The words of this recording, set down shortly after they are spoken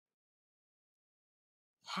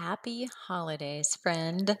Happy holidays,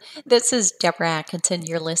 friend. This is Deborah Atkinson.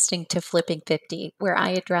 You're listening to Flipping 50, where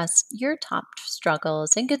I address your top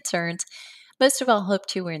struggles and concerns. Most of all, hope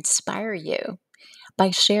to inspire you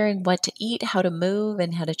by sharing what to eat, how to move,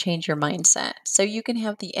 and how to change your mindset so you can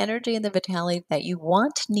have the energy and the vitality that you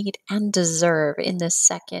want, need, and deserve in the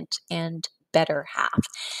second and better half.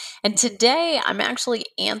 And today I'm actually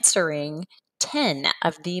answering 10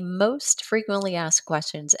 of the most frequently asked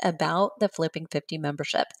questions about the Flipping 50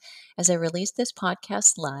 membership. As I release this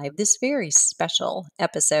podcast live, this very special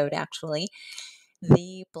episode, actually,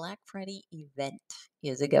 the Black Friday event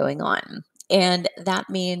is going on. And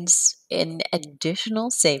that means an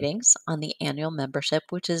additional savings on the annual membership,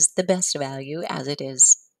 which is the best value as it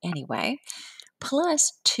is anyway,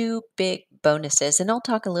 plus two big bonuses. And I'll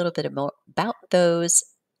talk a little bit more about those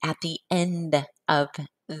at the end of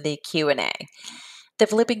the Q&A. The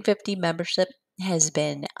Flipping 50 membership has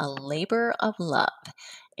been a labor of love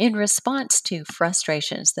in response to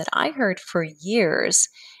frustrations that I heard for years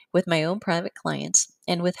with my own private clients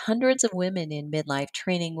and with hundreds of women in midlife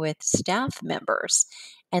training with staff members.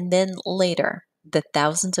 And then later, the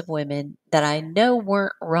thousands of women that I know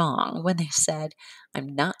weren't wrong when they said,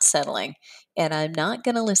 I'm not settling and I'm not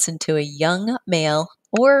going to listen to a young male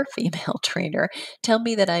or female trainer tell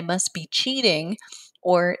me that I must be cheating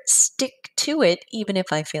or stick to it even if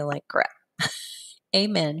I feel like crap.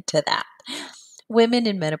 Amen to that. Women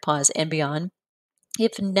in menopause and beyond,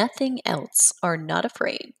 if nothing else, are not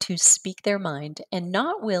afraid to speak their mind and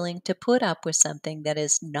not willing to put up with something that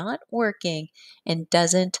is not working and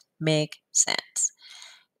doesn't make sense.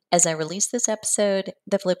 As I release this episode,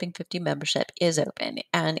 the Flipping 50 membership is open,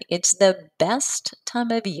 and it's the best time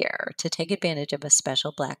of year to take advantage of a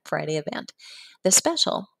special Black Friday event. The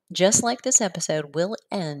special, just like this episode, will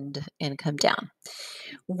end and come down.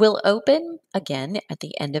 We'll open again at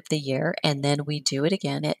the end of the year, and then we do it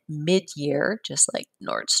again at mid-year, just like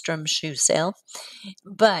Nordstrom shoe sale.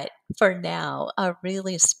 But for now, a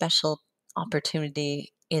really special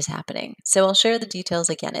opportunity is happening. So I'll share the details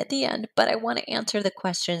again at the end, but I want to answer the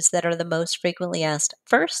questions that are the most frequently asked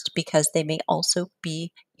first because they may also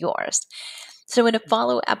be yours. So in a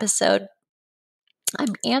follow episode,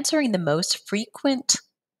 I'm answering the most frequent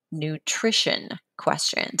nutrition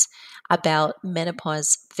questions about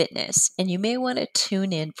menopause fitness, and you may want to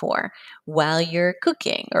tune in for while you're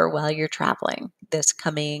cooking or while you're traveling this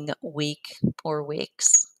coming week or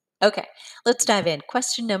weeks. Okay, let's dive in.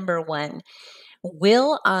 Question number one: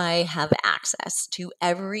 will I have access to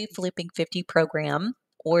every Flipping 50 program,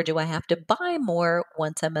 or do I have to buy more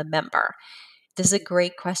once I'm a member? This is a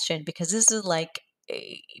great question because this is like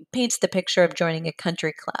paints the picture of joining a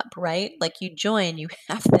country club, right? Like you join, you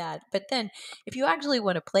have that. But then if you actually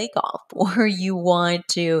want to play golf or you want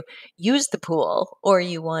to use the pool or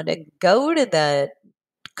you want to go to the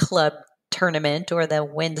club tournament or the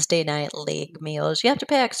Wednesday night league meals, you have to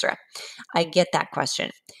pay extra. I get that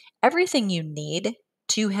question. Everything you need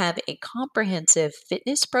to have a comprehensive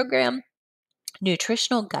fitness program,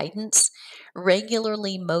 nutritional guidance,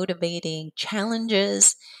 regularly motivating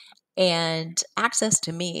challenges, and access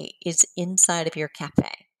to me is inside of your cafe.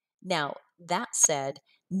 Now, that said,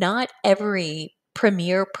 not every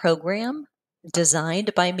premier program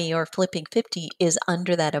designed by me or Flipping 50 is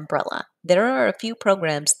under that umbrella. There are a few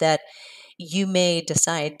programs that you may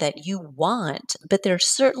decide that you want, but they're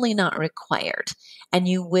certainly not required. And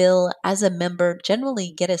you will, as a member,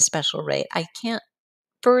 generally get a special rate. I can't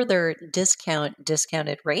further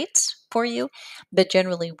discounted rates for you, but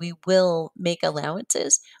generally we will make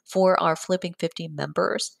allowances for our Flipping 50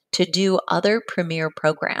 members to do other premier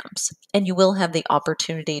programs. And you will have the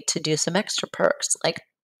opportunity to do some extra perks. Like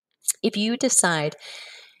if you decide,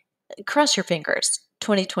 cross your fingers,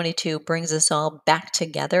 2022 brings us all back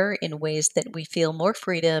together in ways that we feel more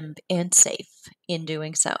freedom and safe in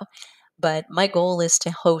doing so. But my goal is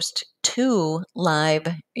to host two live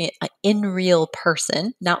in real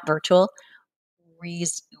person, not virtual,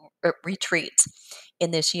 retreats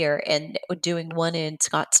in this year, and doing one in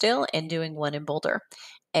Scottsdale and doing one in Boulder.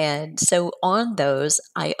 And so on those,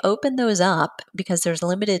 I open those up because there's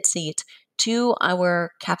limited seats to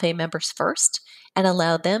our cafe members first and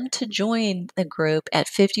allow them to join the group at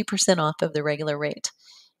 50% off of the regular rate.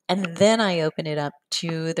 And then I open it up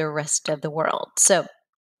to the rest of the world. So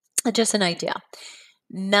just an idea.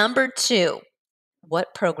 Number two,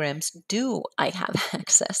 what programs do I have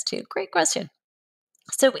access to? Great question.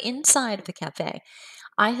 So inside of the cafe,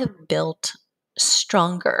 I have built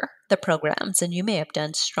stronger the programs, and you may have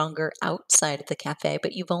done stronger outside of the cafe,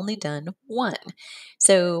 but you've only done one.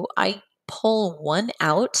 So I pull one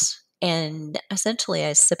out And essentially,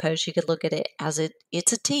 I suppose you could look at it as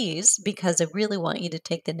it's a tease because I really want you to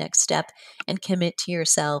take the next step and commit to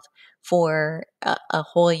yourself for a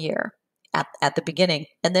whole year at the beginning,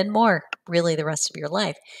 and then more, really, the rest of your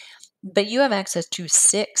life. But you have access to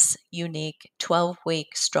 6 unique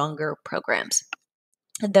 12-week stronger programs.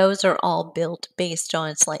 Those are all built based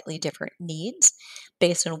on slightly different needs,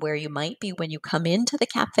 based on where you might be when you come into the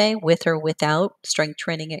cafe with or without strength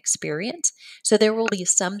training experience. So there will be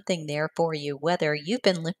something there for you, whether you've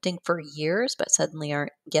been lifting for years but suddenly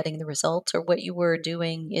aren't getting the results, or what you were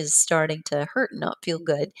doing is starting to hurt and not feel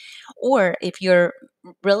good, or if you're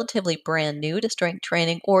relatively brand new to strength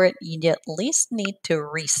training, or you at least need to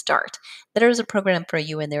restart. There's a program for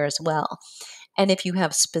you in there as well. And if you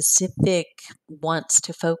have specific wants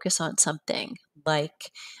to focus on something like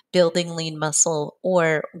building lean muscle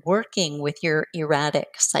or working with your erratic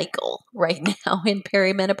cycle right now in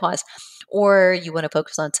perimenopause, or you want to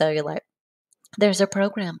focus on cellulite, there's a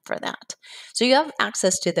program for that. So you have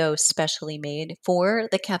access to those specially made for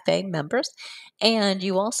the cafe members. And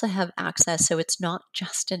you also have access, so it's not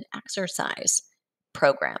just an exercise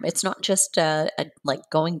program. It's not just like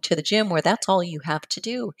going to the gym where that's all you have to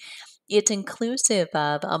do. It's inclusive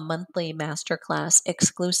of a monthly masterclass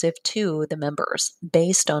exclusive to the members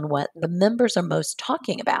based on what the members are most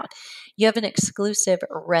talking about. You have an exclusive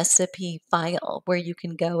recipe file where you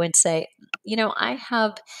can go and say, I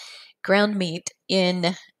have ground meat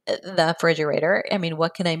in the refrigerator. I mean,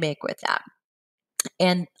 what can I make with that?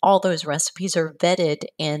 And all those recipes are vetted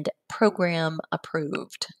and program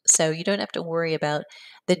approved. So you don't have to worry about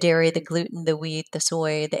the dairy, the gluten, the wheat, the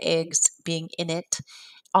soy, the eggs being in it.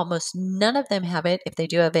 Almost none of them have it. If they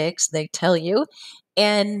do have eggs, they tell you.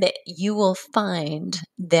 And you will find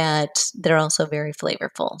that they're also very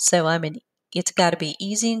flavorful. So it's got to be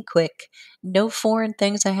easy and quick. No foreign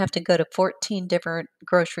things I have to go to 14 different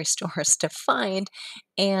grocery stores to find.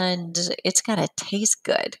 And it's got to taste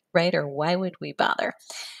good, right? Or why would we bother?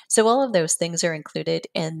 So all of those things are included.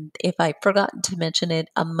 And if I've forgotten to mention it,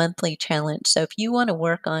 a monthly challenge. So if you want to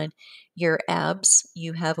work on your abs,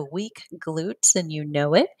 you have weak glutes and you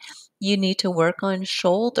know it. You need to work on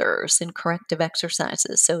shoulders and corrective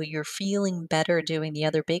exercises. So you're feeling better doing the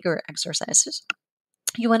other bigger exercises.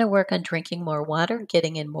 You want to work on drinking more water,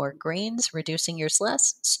 getting in more greens, reducing your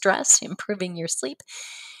stress, improving your sleep.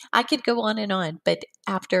 I could go on, but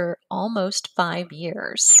after almost 5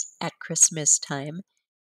 years at Christmas time,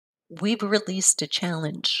 we've released a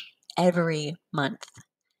challenge every month.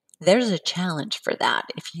 There's a challenge for that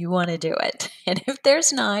if you want to do it. And if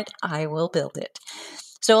there's not, I will build it.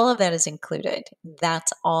 So all of that is included.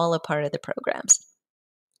 That's all a part of the programs.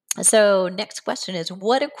 So next question is,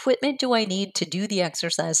 what equipment do I need to do the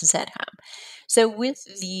exercises at home? So with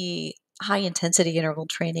the high intensity interval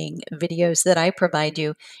training videos that I provide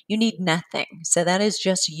you, you need nothing. So that is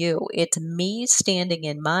just you. It's me standing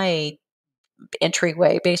in my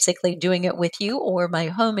entryway, basically doing it with you, or my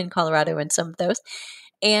home in Colorado in some of those.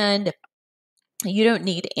 And you don't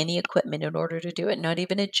need any equipment in order to do it, not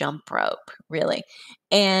even a jump rope, really.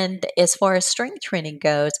 And as far as strength training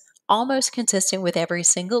goes, almost consistent with every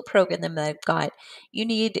single program that I've got, you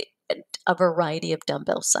need a variety of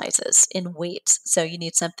dumbbell sizes in weights. So you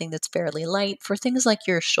need something that's fairly light for things like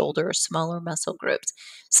your shoulders, smaller muscle groups,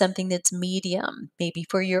 something that's medium, maybe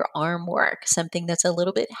for your arm work, something that's a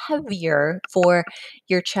little bit heavier for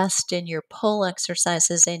your chest and your pull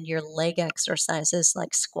exercises and your leg exercises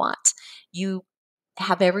like squats. You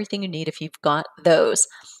have everything you need if you've got those.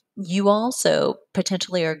 You also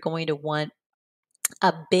potentially are going to want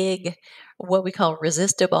a big, what we call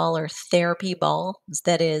resistor ball or therapy ball,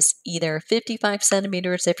 that is either 55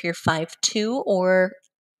 centimeters if you're 5'2" or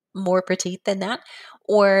more petite than that,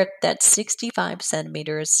 or that's 65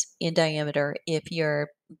 centimeters in diameter if you're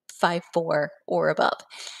 5'4" or above.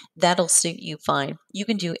 That'll suit you fine. You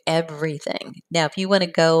can do everything. Now, if you want to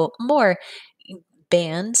go more,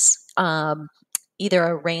 bands, either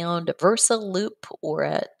a round Versa loop or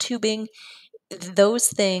a tubing, those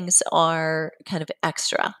things are kind of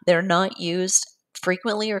extra. They're not used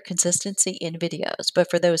frequently or consistency in videos, but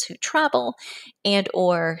for those who travel and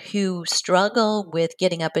or who struggle with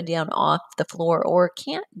getting up and down off the floor or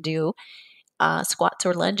can't do squats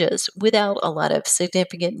or lunges without a lot of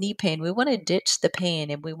significant knee pain, we want to ditch the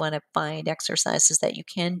pain and we want to find exercises that you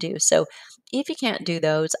can do. So if you can't do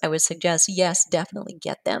those, I would suggest, yes, definitely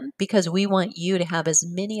get them, because we want you to have as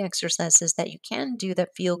many exercises that you can do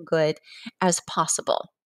that feel good as possible.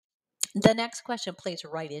 The next question plays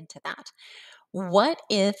right into that. What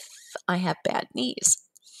if I have bad knees?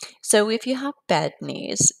 So if you have bad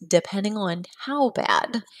knees, depending on how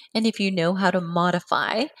bad, and if you know how to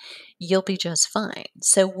modify, you'll be just fine.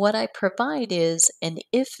 So what I provide is an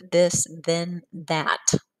if this, then that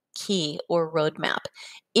key or roadmap.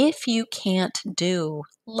 If you can't do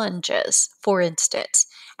lunges, for instance,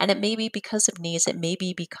 and it may be because of knees, it may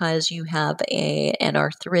be because you have an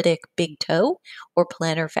arthritic big toe or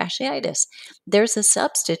plantar fasciitis. There's a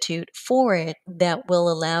substitute for it that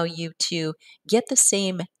will allow you to get the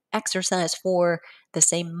same exercise for the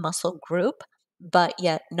same muscle group, but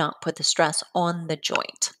yet not put the stress on the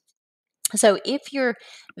joint. So, if you're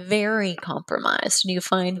very compromised and you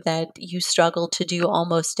find that you struggle to do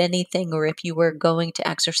almost anything, or if you were going to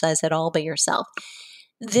exercise at all by yourself,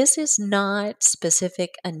 this is not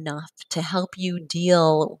specific enough to help you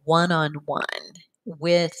deal one on one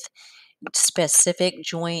with specific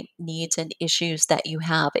joint needs and issues that you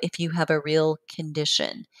have if you have a real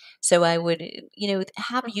condition. So I would,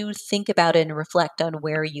 have you think about it and reflect on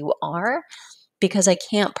where you are, because I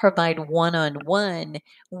can't provide one on one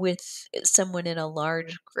with someone in a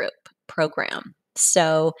large group program.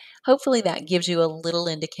 So hopefully that gives you a little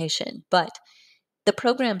indication. But the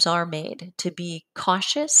programs are made to be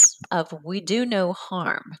cautious of we do no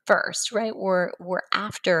harm first, right? We're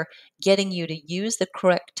after getting you to use the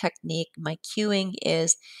correct technique. My cueing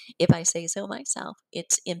is, if I say so myself,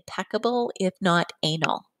 it's impeccable, if not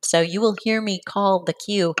anal. So you will hear me call the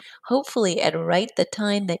cue, hopefully at right the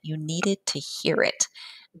time that you needed to hear it,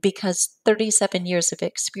 because 37 years of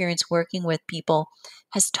experience working with people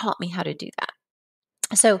has taught me how to do that.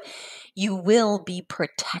 So you will be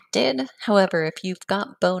protected. However, if you've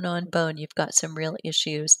got bone on bone, you've got some real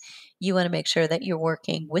issues, you want to make sure that you're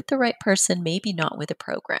working with the right person, maybe not with a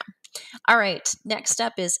program. All right, next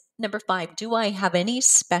up is number 5. Do I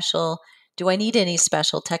need any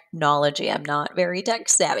special technology? I'm not very tech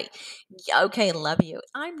savvy. Okay, love you.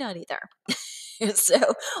 I'm not either. So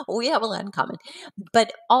we have a lot in common.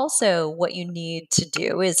 But also, what you need to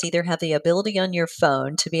do is either have the ability on your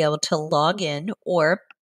phone to be able to log in, or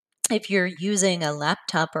if you're using a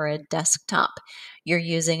laptop or a desktop, you're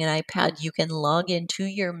using an iPad, you can log into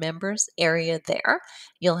your members area there.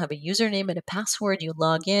 You'll have a username and a password. You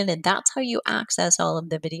log in, and that's how you access all of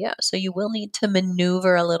the videos. So you will need to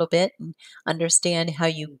maneuver a little bit and understand how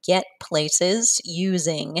you get places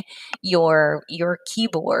using your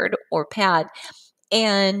keyboard or pad.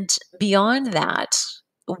 And beyond that,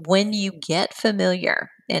 when you get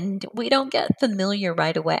familiar, and we don't get familiar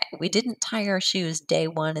right away, we didn't tie our shoes day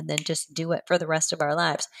one and then just do it for the rest of our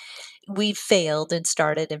lives. We failed and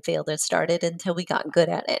started and failed and started until we got good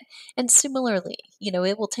at it. And similarly,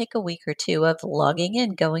 it will take a week or two of logging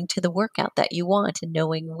in, going to the workout that you want, and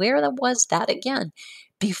knowing where that was that again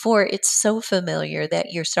before it's so familiar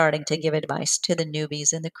that you're starting to give advice to the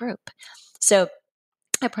newbies in the group. So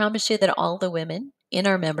I promise you that all the women in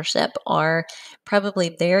our membership are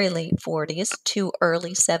probably very late 40s to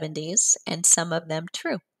early 70s, and some of them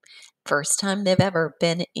true. First time they've ever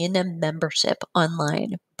been in a membership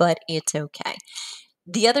online, but it's okay.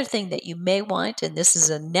 The other thing that you may want, and this is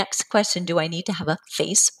a next question, do I need to have a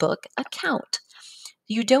Facebook account?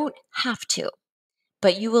 You don't have to,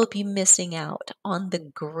 but you will be missing out on the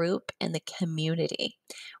group and the community.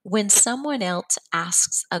 When someone else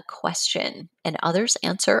asks a question and others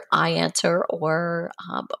answer, I answer, or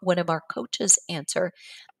one of our coaches answer,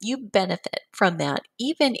 you benefit from that,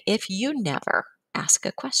 even if you never ask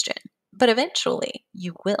a question. But eventually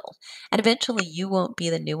you will. And eventually you won't be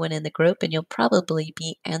the new one in the group, and you'll probably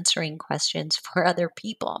be answering questions for other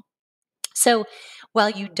people. So while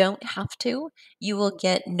you don't have to, you will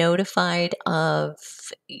get notified of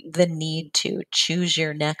the need to choose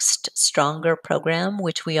your next stronger program,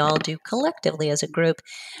 which we all do collectively as a group,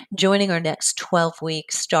 joining our next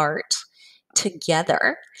 12-week start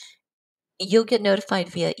together. You'll get notified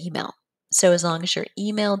via email. So as long as your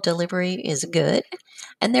email delivery is good,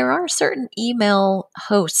 and there are certain email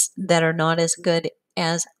hosts that are not as good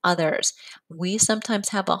as others. We sometimes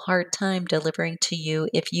have a hard time delivering to you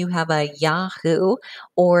if you have a Yahoo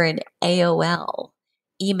or an AOL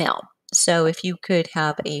email. So if you could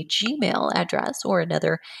have a Gmail address or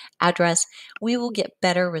another address, we will get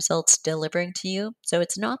better results delivering to you. So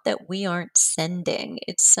it's not that we aren't sending,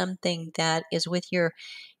 it's something that is with your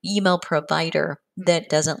email provider that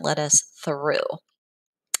doesn't let us through.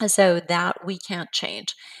 So that we can't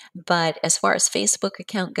change. But as far as Facebook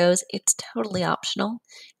account goes, it's totally optional.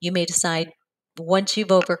 You may decide once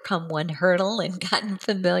you've overcome one hurdle and gotten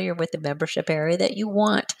familiar with the membership area that you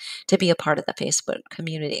want to be a part of the Facebook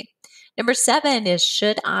community. Number 7 is,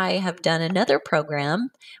 should I have done another program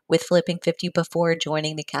with Flipping 50 before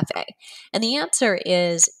joining the cafe? And the answer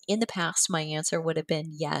is, in the past, my answer would have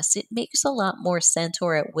been yes. It makes a lot more sense,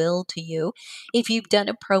 or it will to you, if you've done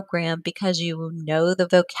a program because you know the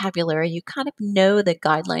vocabulary, you kind of know the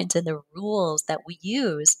guidelines and the rules that we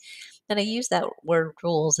use. And I use that word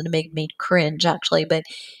rules and it made me cringe actually, but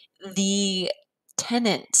the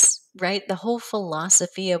tenets, right? The whole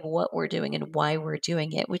philosophy of what we're doing and why we're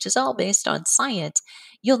doing it, which is all based on science,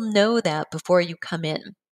 you'll know that before you come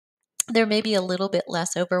in. There may be a little bit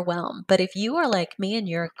less overwhelmed, but if you are like me and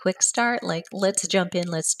you're a quick start, like, let's jump in,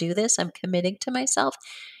 let's do this, I'm committing to myself,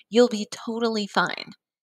 you'll be totally fine.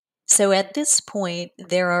 So at this point,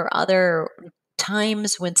 there are other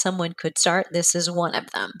times when someone could start. This is one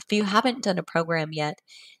of them. If you haven't done a program yet,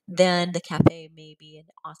 then the cafe may be an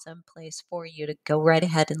awesome place for you to go right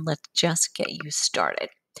ahead and let's just get you started.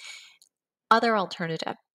 Other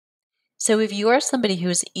alternative. So if you are somebody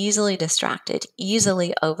who's easily distracted,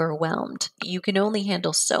 easily overwhelmed, you can only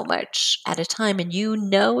handle so much at a time, and you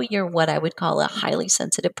know you're what I would call a highly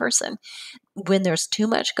sensitive person. When there's too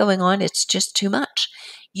much going on, it's just too much.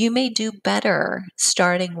 You may do better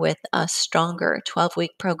starting with a stronger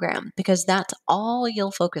 12-week program, because that's all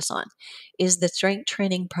you'll focus on is the strength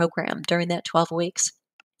training program during that 12 weeks.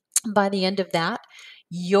 By the end of that,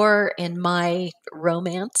 you're in my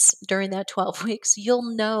romance during that 12 weeks.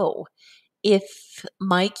 You'll know if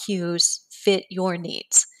my cues fit your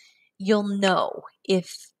needs. You'll know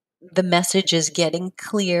if the message is getting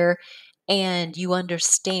clear and you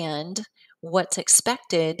understand what's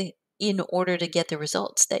expected in order to get the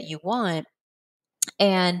results that you want,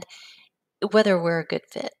 and whether we're a good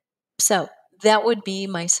fit. So that would be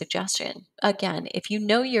my suggestion. Again, if you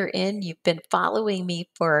know you're in, you've been following me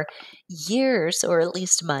for years or at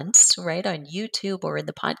least months, right, on YouTube or in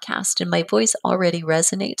the podcast, and my voice already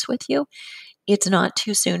resonates with you, it's not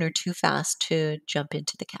too soon or too fast to jump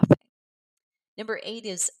into the cafe. Number 8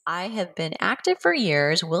 is, I have been active for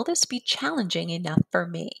years. Will this be challenging enough for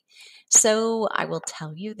me? So I will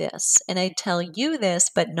tell you this, and I tell you this,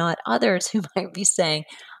 but not others who might be saying,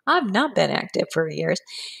 I've not been active for years.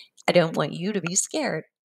 I don't want you to be scared.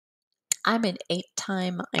 I'm an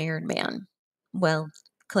 8-time Ironman. Well,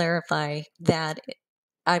 clarify that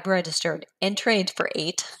I've registered and trained for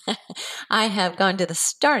 8. I have gone to the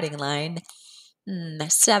starting line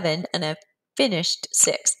 7, and I've finished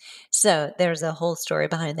 6. So there's a whole story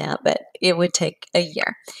behind that, but it would take a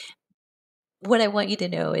year. What I want you to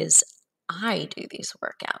know is I do these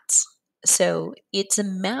workouts. So it's a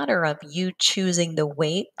matter of you choosing the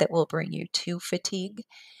weight that will bring you to fatigue.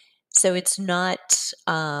 So it's not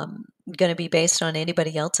going to be based on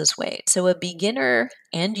anybody else's weight. So a beginner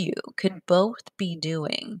and you could both be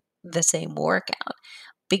doing the same workout.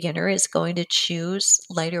 Beginner is going to choose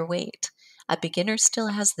lighter weight. A beginner still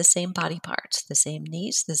has the same body parts, the same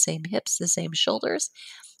knees, the same hips, the same shoulders.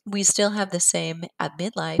 We still have the same at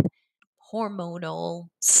midlife hormonal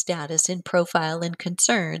status and profile and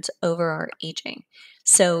concerns over our aging.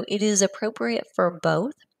 So it is appropriate for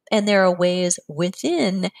both. And there are ways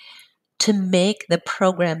within to make the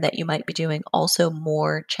program that you might be doing also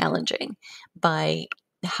more challenging by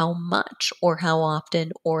how much or how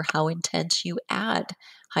often or how intense you add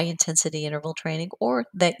high intensity interval training, or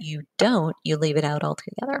that you don't, you leave it out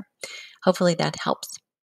altogether. Hopefully that helps.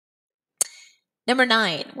 Number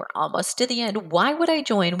 9, we're almost to the end. Why would I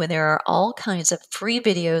join when there are all kinds of free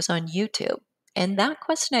videos on YouTube? And that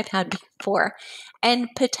question I've had before. And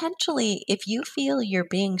potentially, if you feel you're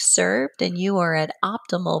being served and you are at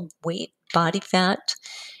optimal weight, body fat,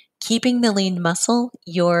 keeping the lean muscle,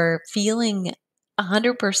 you're feeling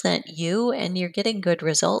 100% you, and you're getting good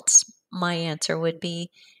results, my answer would be,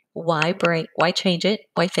 why break? Why change it?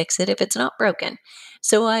 Why fix it if it's not broken?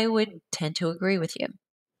 So I would tend to agree with you.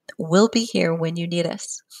 We'll be here when you need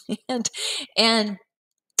us. and and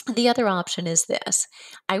the other option is this.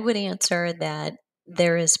 I would answer that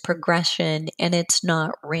there is progression and it's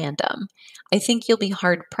not random. I think you'll be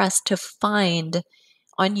hard pressed to find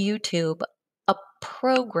on YouTube a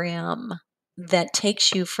program that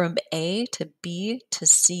takes you from A to B to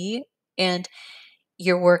C, and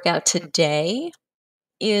your workout today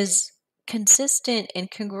is consistent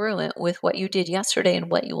and congruent with what you did yesterday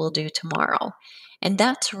and what you will do tomorrow. And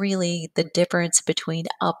that's really the difference between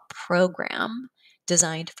a program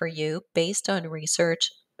designed for you based on research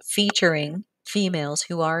featuring females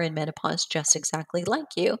who are in menopause just exactly like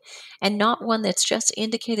you, and not one that's just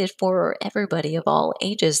indicated for everybody of all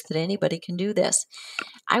ages that anybody can do this.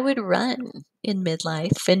 I would run in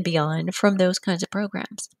midlife and beyond from those kinds of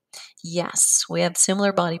programs. Yes, we have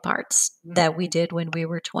similar body parts that we did when we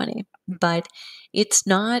were 20, but it's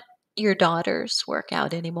not your daughter's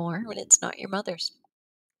workout anymore when it's not your mother's.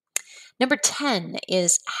 Number 10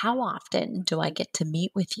 is how often do I get to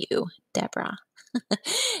meet with you, Deborah?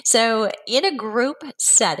 So, in a group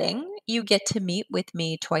setting, you get to meet with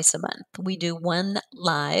me twice a month. We do one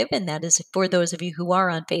live, and that is for those of you who are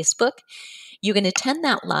on Facebook. You can attend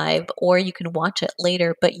that live or you can watch it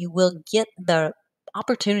later, but you will get the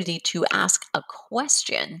opportunity to ask a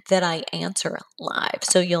question that I answer live.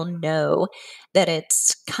 So you'll know that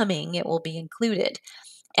it's coming, it will be included.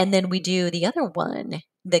 And then we do the other one,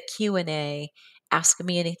 the Q&A, ask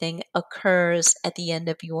me anything occurs at the end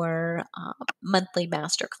of your monthly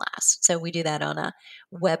masterclass. So we do that on a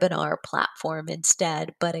webinar platform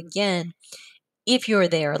instead. But again, if you're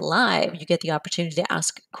there live, you get the opportunity to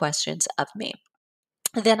ask questions of me.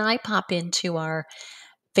 Then I pop into our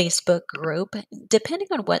Facebook group, depending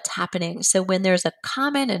on what's happening. So when there's a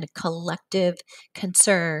common and a collective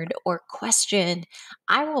concern or question,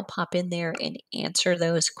 I will pop in there and answer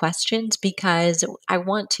those questions because I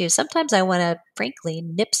want to. Sometimes I want to, frankly,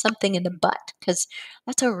 nip something in the butt because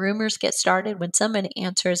that's how rumors get started when someone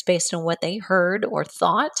answers based on what they heard or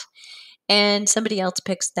thought. And somebody else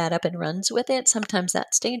picks that up and runs with it. Sometimes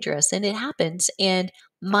that's dangerous and it happens. And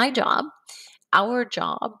my job, our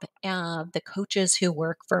job, the coaches who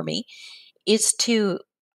work for me, is to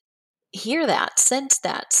hear that, sense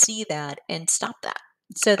that, see that, and stop that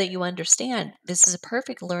so that you understand this is a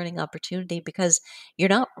perfect learning opportunity because you're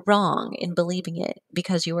not wrong in believing it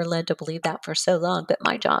because you were led to believe that for so long. But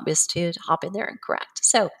my job is to hop in there and correct.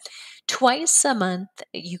 So twice a month,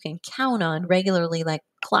 you can count on regularly, like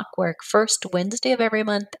clockwork, first Wednesday of every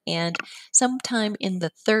month, and sometime in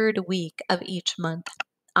the third week of each month.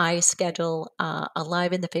 I schedule a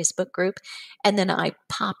live in the Facebook group, and then I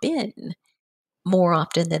pop in more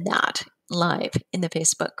often than that live in the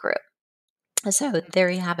Facebook group. So there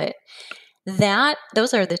you have it.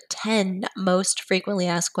 Those are the 10 most frequently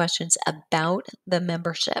asked questions about the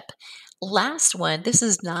membership. Last one, this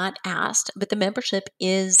is not asked, but the membership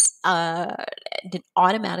is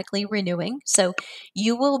automatically renewing. So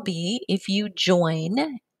you will be, if you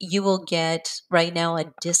join, you will get right now a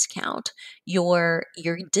discount. Your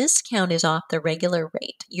discount is off the regular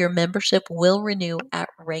rate. Your membership will renew at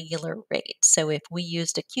regular rate. So if we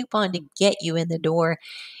used a coupon to get you in the door,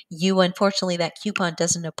 unfortunately, that coupon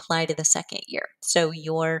doesn't apply to the second year. So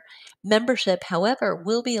your membership, however,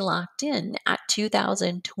 will be locked in at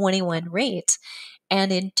 2021 rates.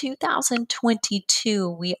 And in 2022,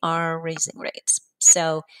 we are raising rates.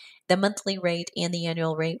 So the monthly rate and the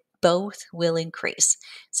annual rate both will increase.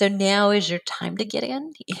 So now is your time to get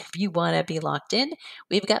in if you want to be locked in.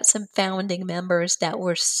 We've got some founding members that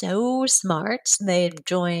were so smart. They've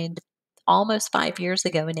joined almost 5 years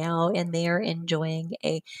ago now, and they're enjoying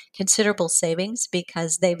a considerable savings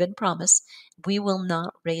because they've been promised we will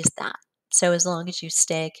not raise that. So as long as you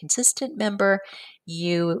stay a consistent member,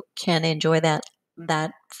 you can enjoy that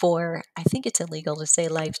for, I think it's illegal to say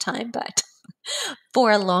lifetime, but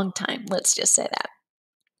for a long time, let's just say that.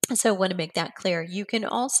 So I want to make that clear. You can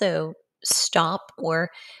also stop or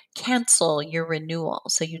cancel your renewal.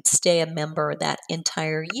 So you'd stay a member that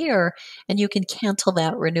entire year and you can cancel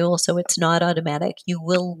that renewal so it's not automatic. You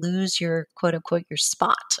will lose your quote unquote your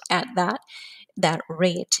spot at that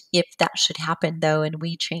rate if that should happen though and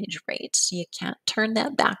we change rates. You can't turn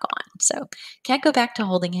that back on. So can't go back to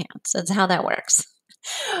holding hands. That's how that works.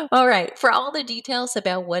 All right. For all the details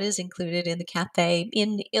about what is included in the cafe,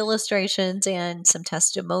 in illustrations and some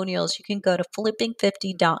testimonials, you can go to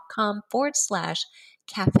flipping50.com/cafe,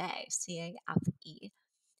 CAFE.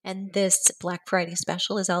 And this Black Friday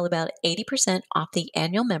special is all about 80% off the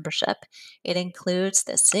annual membership. It includes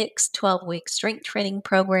the 6 12-week strength training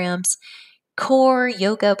programs. Core,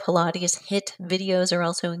 yoga, Pilates, HIIT videos are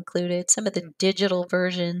also included. Some of the digital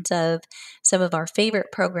versions of some of our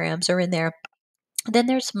favorite programs are in there. Then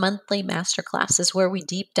there's monthly master classes where we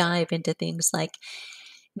deep dive into things like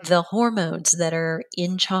the hormones that are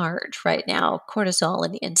in charge right now, cortisol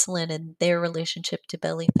and insulin and their relationship to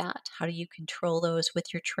belly fat. How do you control those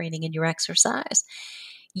with your training and your exercise?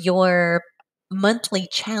 Your monthly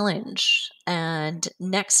challenge. And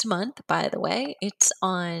next month, by the way, it's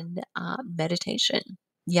on meditation.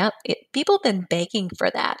 Yep, people have been begging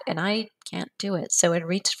for that, and I can't do it. So I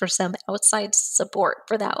reached for some outside support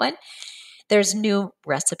for that one. There's new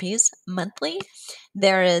recipes monthly.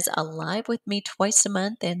 There is a live with me twice a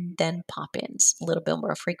month and then pop-ins a little bit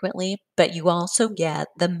more frequently. But you also get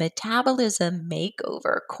the Metabolism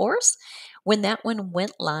Makeover course. When that one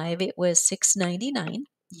went live, it was $6.99.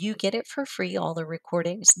 You get it for free, all the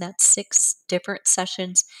recordings. That's 6 different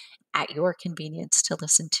sessions at your convenience to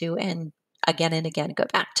listen to and again go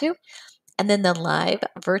back to. And then the live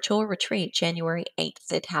virtual retreat, January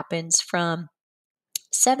 8th. It happens from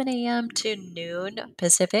 7 a.m. to noon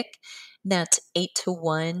Pacific. That's 8 to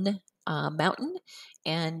 1 Mountain,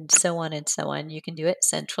 and so on and so on. You can do it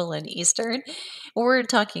Central and Eastern. We're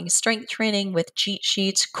talking strength training with cheat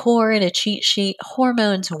sheets, core in a cheat sheet,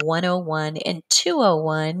 hormones 101 and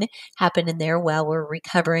 201 happen in there while we're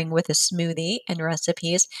recovering with a smoothie and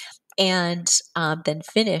recipes. And then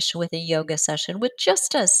finish with a yoga session with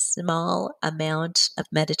just a small amount of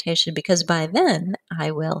meditation, because by then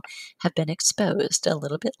I will have been exposed a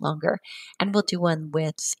little bit longer. And we'll do one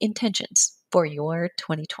with intentions for your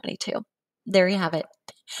 2022. There you have it.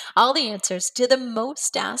 All the answers to the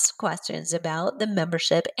most asked questions about the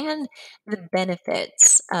membership and the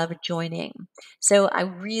benefits of joining. So I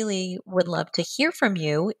really would love to hear from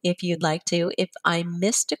you if you'd like to. If I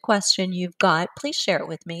missed a question you've got, please share it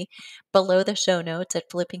with me below the show notes at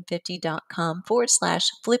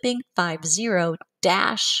flipping50.com/flipping50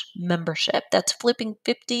 dash membership. That's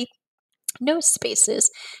flipping50, no spaces,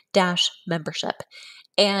 dash membership.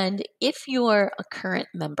 And if you're a current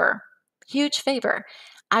member, huge favor,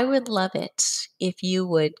 I would love it if you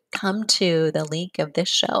would come to the link of this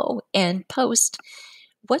show and post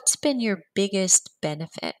what's been your biggest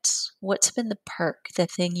benefit? What's been the perk, the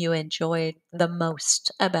thing you enjoyed the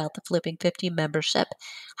most about the Flipping 50 membership?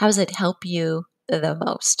 How does it help you the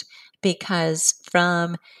most? Because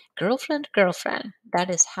from girlfriend to girlfriend, that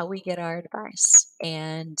is how we get our advice.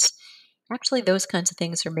 And actually, those kinds of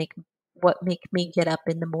things are what make me get up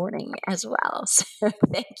in the morning as well. So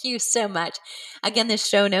thank you so much. Again, the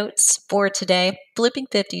show notes for today,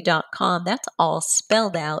 flipping50.com. That's all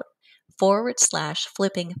spelled out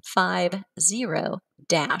 /flipping50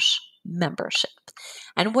 dash membership.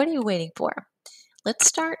 And what are you waiting for? Let's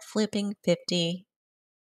start flipping 50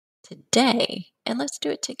 today, and let's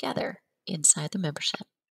do it together inside the membership.